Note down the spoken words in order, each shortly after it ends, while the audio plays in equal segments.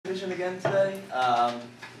Activision again today.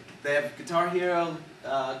 They have Guitar Hero,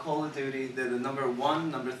 Call of Duty. They're the number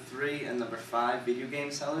 1, number 3, and number 5 video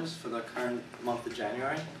game sellers for the current month of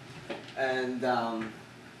January. And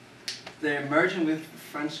they're merging with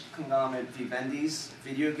French conglomerate Vivendi's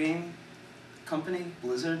video game company,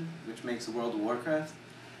 Blizzard, which makes the World of Warcraft.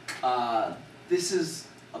 This is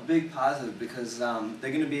a big positive because they're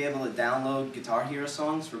going to be able to download Guitar Hero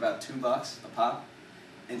songs for about $2 a pop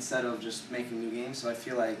instead of just making new games. So I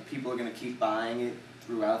feel like people are going to keep buying it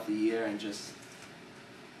throughout the year and just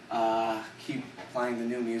keep playing the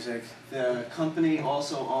new music. The company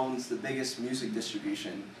also owns the biggest music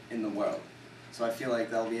distribution in the world. So I feel like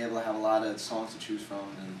they'll be able to have a lot of songs to choose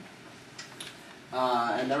from.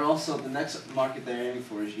 And they're also, the next market they're aiming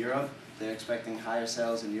for is Europe. They're expecting higher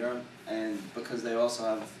sales in Europe, and because they also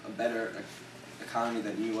have a better economy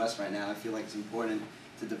than the US right now, I feel like it's important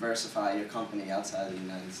to diversify your company outside of the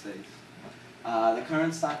United States. The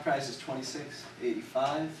current stock price is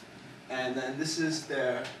 $26.85, and then this is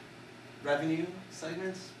their revenue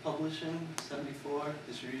segments: publishing 74,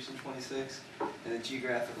 distribution 26, and the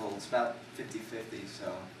geographical it's about 50-50.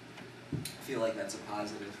 So I feel like that's a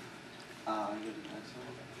positive. Go to the next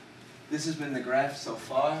one. This has been the graph so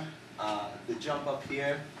far. The jump up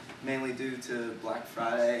here, mainly due to Black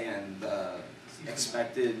Friday and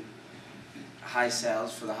expected high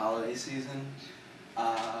sales for the holiday season. Go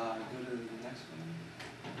to the next one.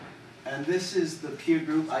 And this is the peer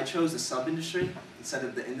group. I chose the sub-industry instead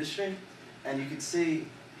of the industry. And you can see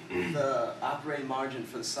the operating margin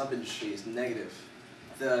for the sub-industry is negative.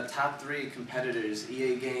 The top 3 competitors,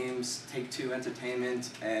 EA Games, Take-Two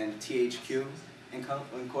Entertainment, and THQ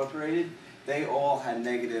Incorporated, they all had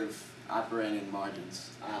negative operating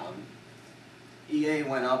margins. EA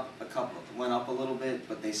went up a little bit,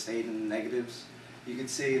 but they stayed in the negatives. You can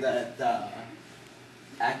see that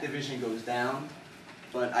Activision goes down,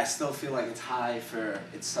 but I still feel like it's high for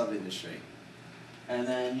its sub-industry. And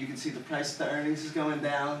then you can see the price to earnings is going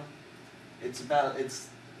down. It's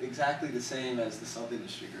exactly the same as the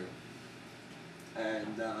sub-industry group.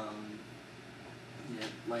 And yeah,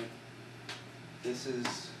 like this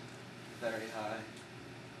is very high.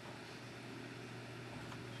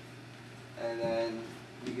 And then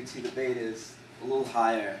you can see the beta is a little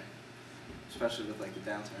higher, especially with like the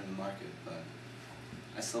downturn in the market, but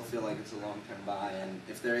I still feel like it's a long-term buy, and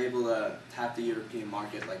if they're able to tap the European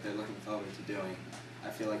market like they're looking forward to doing, I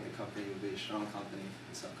feel like the company will be a strong company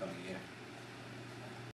this upcoming year.